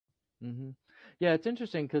Mm-hmm. Yeah, it's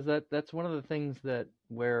interesting because that's one of the things that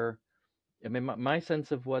where I mean my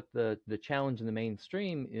sense of what the challenge in the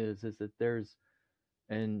mainstream is that there's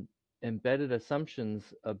an embedded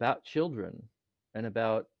assumptions about children and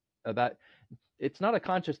about it's not a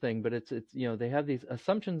conscious thing, but it's they have these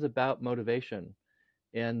assumptions about motivation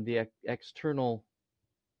and the external,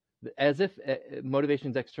 as if motivation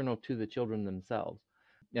is external to the children themselves,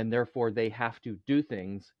 and therefore they have to do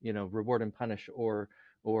things, reward and punish or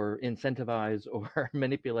incentivize or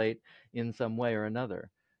manipulate in some way or another.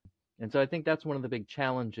 And so I think that's one of the big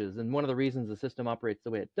challenges, and one of the reasons the system operates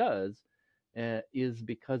the way it does is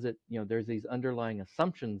because there's these underlying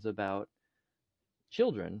assumptions about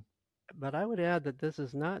children. But I would add that this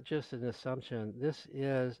is not just an assumption.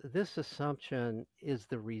 This assumption is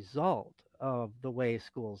the result of the way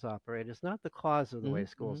schools operate. It's not the cause of the way Mm-hmm,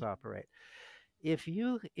 schools operate. If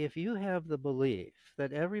you have the belief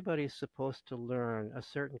that everybody's supposed to learn a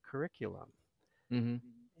certain curriculum, mm-hmm.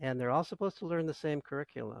 and they're all supposed to learn the same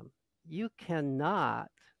curriculum, you cannot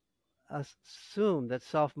assume that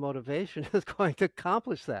self-motivation is going to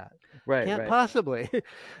accomplish that. Right, Can't right, possibly.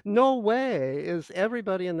 No way is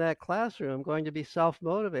everybody in that classroom going to be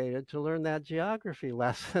self-motivated to learn that geography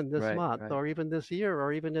lesson this right, month, right. or even this year,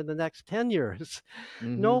 or even in the next 10 years.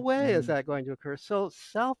 Mm-hmm, No way is mm-hmm. that going to occur. So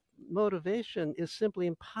self-motivation is simply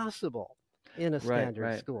impossible in a Right, standard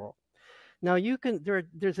right. school. Now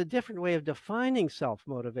there's a different way of defining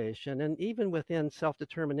self-motivation, and even within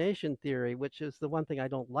self-determination theory, which is the one thing I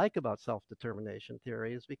don't like about self-determination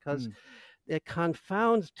theory, is because Mm, it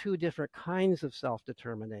confounds two different kinds of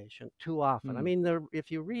self-determination too often. I mm, mean, if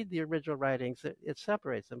you read the original writings, it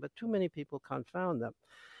separates them, but too many people confound them.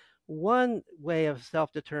 One way of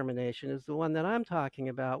self-determination is the one that I'm talking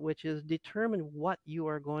about, which is determine what you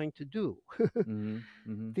are going to do. mm-hmm,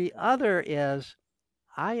 mm-hmm. The other is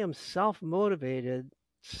I am self-motivated,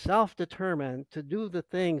 self-determined to do the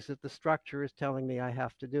things that the structure is telling me I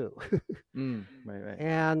have to do. Right, right.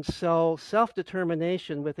 And so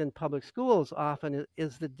self-determination within public schools often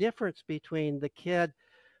is the difference between the kid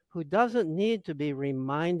who doesn't need to be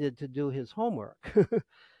reminded to do his homework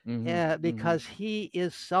Mm-hmm, mm-hmm, because he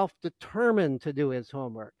is self-determined to do his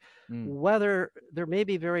homework. mm. Whether there may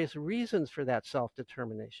be various reasons for that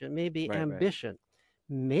self-determination, maybe Right, right, ambition,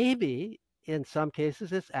 maybe in some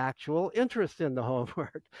cases it's actual interest in the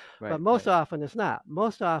homework, but right, most right. often it's not.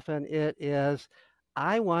 Most often it is,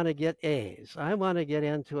 I want to get A's. I want to get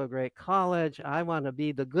into a great college. I want to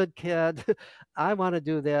be the good kid. I want to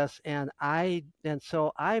do this. And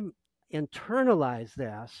so I internalize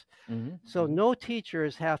this. Mm-hmm, So mm-hmm. no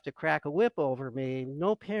teachers have to crack a whip over me.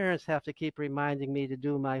 No parents have to keep reminding me to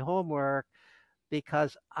do my homework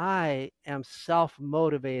because I am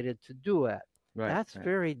self-motivated to do it. Right, That's right.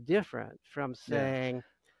 very different from Yeah. saying,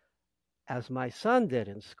 as my son did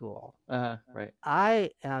in school, Right.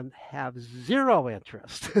 have zero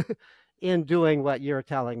interest in doing what you're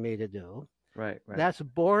telling me to do. Right, right. That's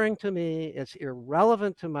boring to me. It's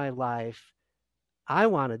irrelevant to my life. I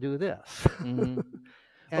want to do this. Mm-hmm.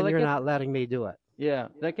 Well, And you're not letting me do it.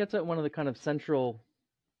 that gets at one of the kind of central,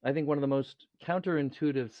 I think one of the most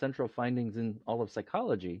counterintuitive central findings in all of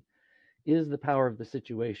psychology is the power of the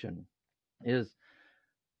situation. Is,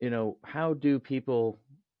 how do people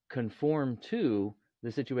conform to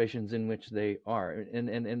the situations in which they are?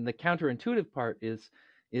 And the counterintuitive part is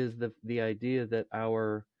the idea that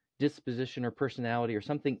our disposition or personality or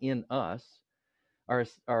something in us,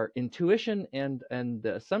 our intuition and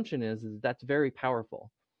the assumption is that's very powerful.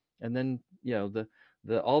 And then the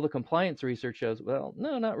all the compliance research shows, well,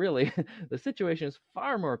 no, not really. The situation is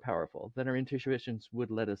far more powerful than our intuitions would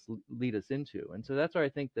lead us into. And so that's why I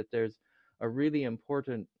think that there's a really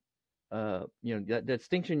important that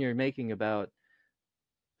distinction you're making about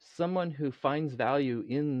someone who finds value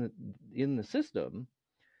in the system,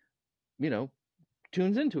 you know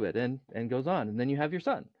tunes into it and goes on. And then you have your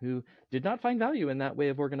son who did not find value in that way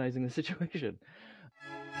of organizing the situation.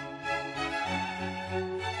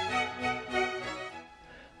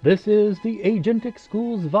 This is the Agentic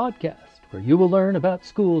Schools Podcast, where you will learn about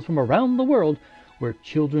schools from around the world where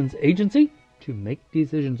children's agency to make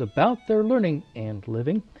decisions about their learning and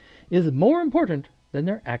living is more important than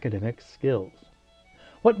their academic skills.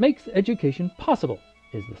 What makes education possible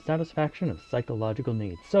is the satisfaction of psychological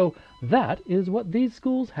needs. So that is what these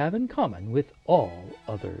schools have in common with all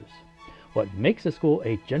others. What makes a school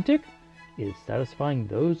agentic is satisfying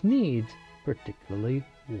those needs particularly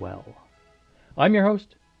well. I'm your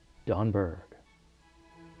host, Don Berg.